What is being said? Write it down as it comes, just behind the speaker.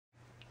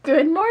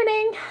Good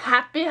morning!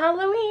 Happy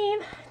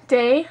Halloween!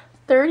 Day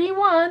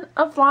 31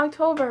 of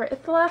Vlogtober.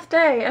 It's the last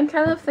day. I'm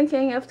kind of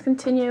thinking of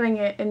continuing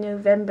it in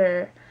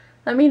November.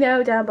 Let me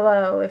know down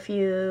below if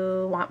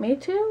you want me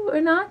to or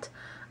not.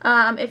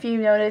 If you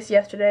noticed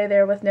yesterday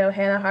there was no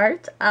Hannah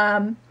Hart. It's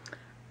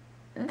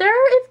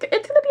going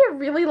to be a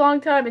really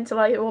long time until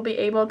I will be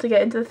able to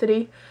get into the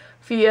city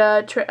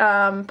via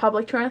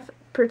public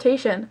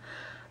transportation.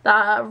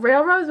 The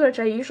railroads, which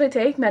I usually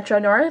take, Metro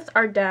North,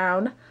 are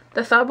down.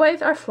 The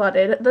subways are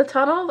flooded. The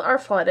tunnels are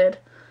flooded.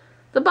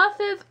 The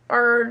buses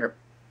are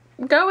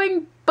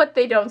going, but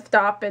they don't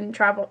stop and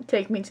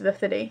take me to the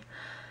city.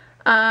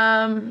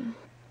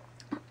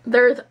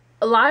 There's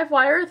live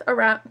wires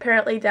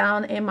apparently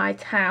down in my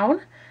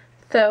town.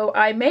 So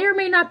I may or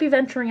may not be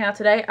venturing out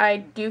today. I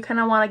do kind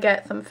of want to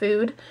get some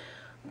food,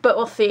 but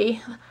we'll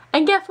see.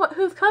 And guess what?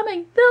 Who's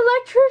coming? The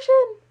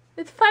electrician!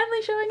 It's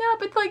finally showing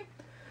up. It's like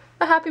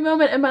a happy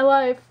moment in my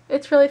life.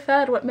 It's really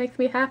sad what makes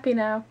me happy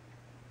now.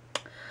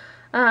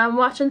 I'm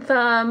watching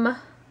some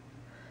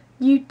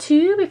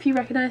YouTube, if you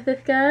recognize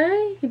this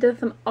guy. He does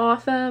some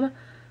awesome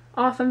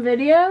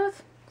videos.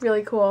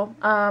 Really cool.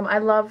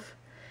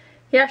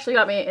 He actually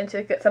got me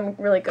into some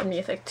really good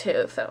music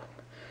too, so.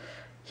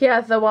 He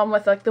has the one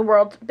with like the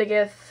world's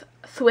biggest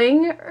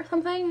swing or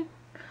something.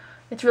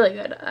 It's really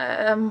good.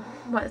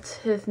 What's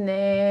his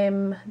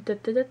name?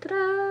 Davin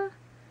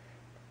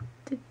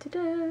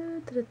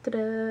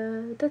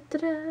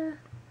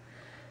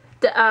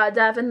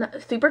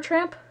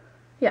Supertramp?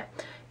 Yeah,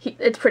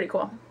 it's pretty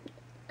cool.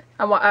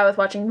 I was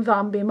watching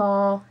Zombie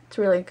Mall. It's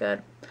really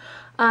good.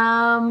 So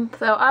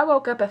I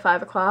woke up at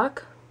 5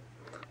 o'clock.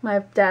 My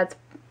dad's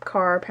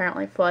car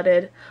apparently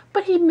flooded,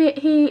 but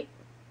he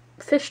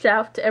fished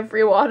out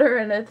every water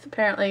and it's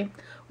apparently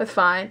was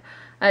fine.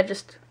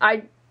 It's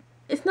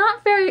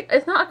not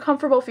a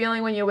comfortable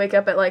feeling when you wake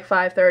up at like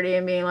 5:30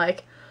 and being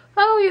like,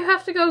 oh, you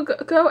have to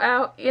go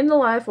out in the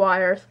live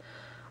wires.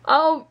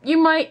 Oh, you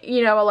might,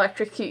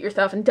 electrocute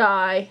yourself and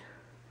die.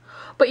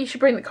 But you should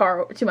bring the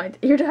car to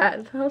your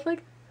dad. I was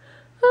like,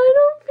 I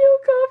don't feel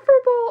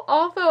comfortable.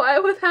 Also, I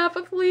was half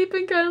asleep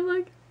and kind of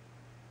like,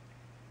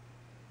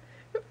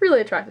 really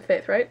attractive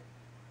face, right?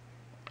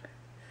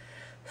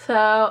 So,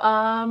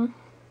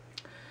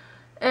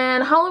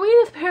 and Halloween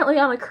is apparently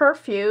on a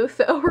curfew,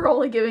 so we're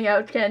only giving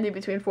out candy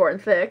between 4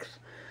 and 6.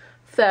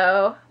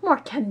 So, more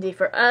candy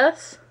for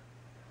us.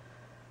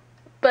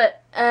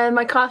 And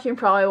my costume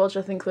probably will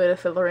just include a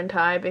Slytherin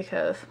tie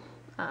because,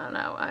 I don't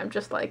know, I'm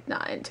just like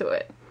not into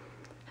it.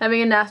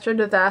 Having a natural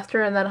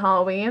disaster and then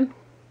Halloween.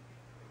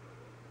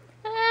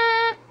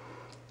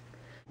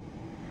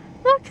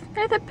 Look,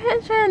 there's a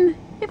pigeon.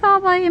 He's all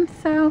by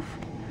himself.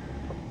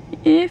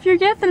 If you're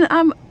guessing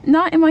I'm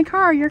not in my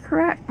car, you're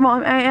correct.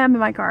 Well, I am in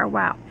my car,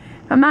 wow.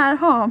 If I'm not at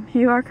home,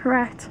 you are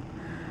correct.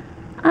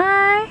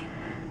 I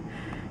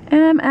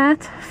am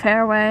at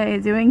Fairway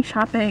doing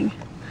shopping.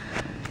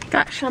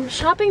 Got some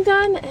shopping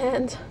done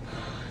and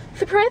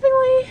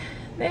surprisingly,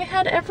 they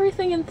had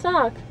everything in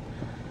stock.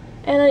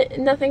 And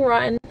nothing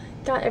rotten.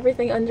 Got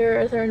everything under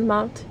a certain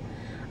amount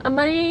of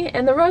money,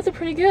 and the roads are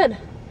pretty good.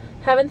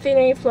 Haven't seen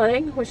any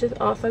flooding, which is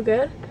also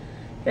good.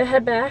 Gonna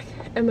head back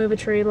and move a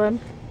tree limb.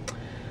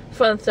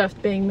 Fun stuff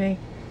being me.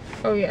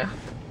 Oh yeah.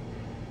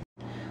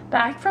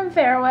 Back from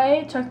Fairway,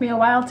 it took me a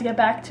while to get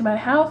back to my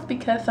house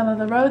because some of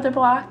the roads are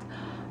blocked.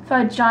 So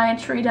a giant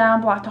tree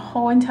down, blocked a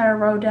whole entire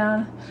road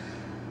down.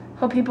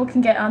 Hope people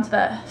can get onto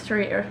that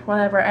street or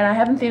whatever. And I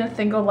haven't seen a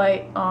single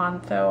light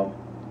on, so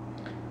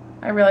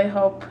I really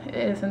hope it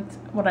isn't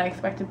what I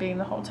expected being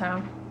the whole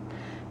town.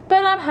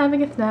 But I'm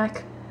having a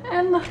snack.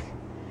 And look,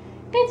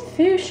 it's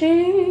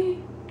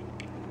sushi.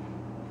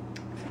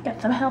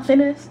 Get some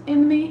healthiness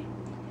in me.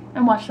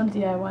 And watch some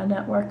DIY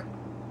Network.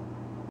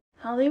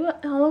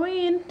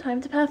 Halloween,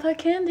 time to pass out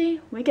candy.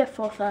 We get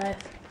full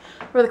size.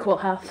 We're the cool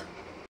house.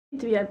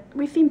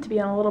 We seem to be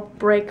on a little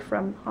break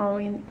from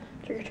Halloween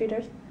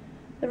trick-or-treaters.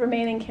 The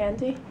remaining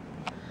candy.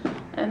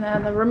 And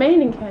then the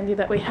remaining candy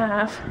that we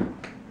have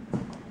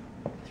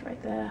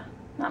right there.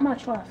 Not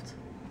much left.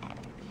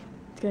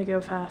 It's gonna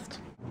go fast.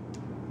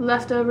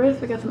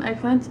 Leftovers, we got some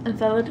eggplants and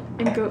salad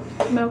and goat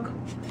milk.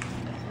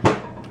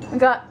 We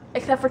got,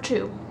 except for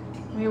 2.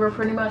 We were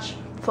pretty much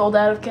sold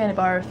out of candy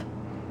bars.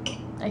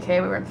 Okay,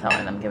 we weren't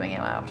selling them, giving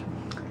them out.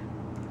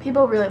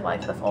 People really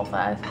like the full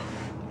size.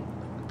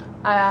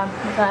 We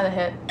kind of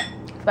hit,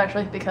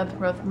 especially because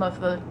most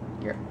of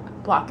your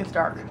block is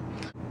dark.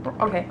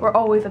 Okay, we're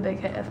always a big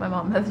hit, as my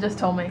mom has just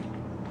told me.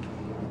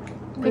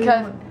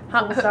 Because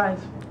full size.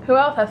 Who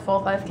else has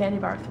full-size candy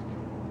bars?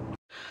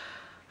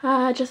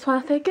 I just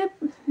want to say good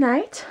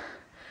night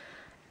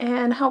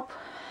and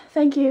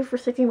thank you for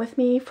sticking with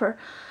me for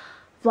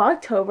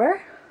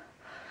Vlogtober.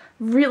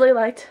 Really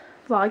liked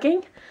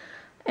vlogging,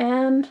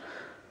 and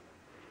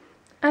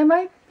you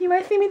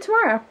might see me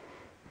tomorrow.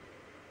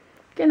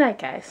 Good night,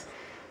 guys.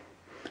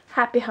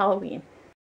 Happy Halloween.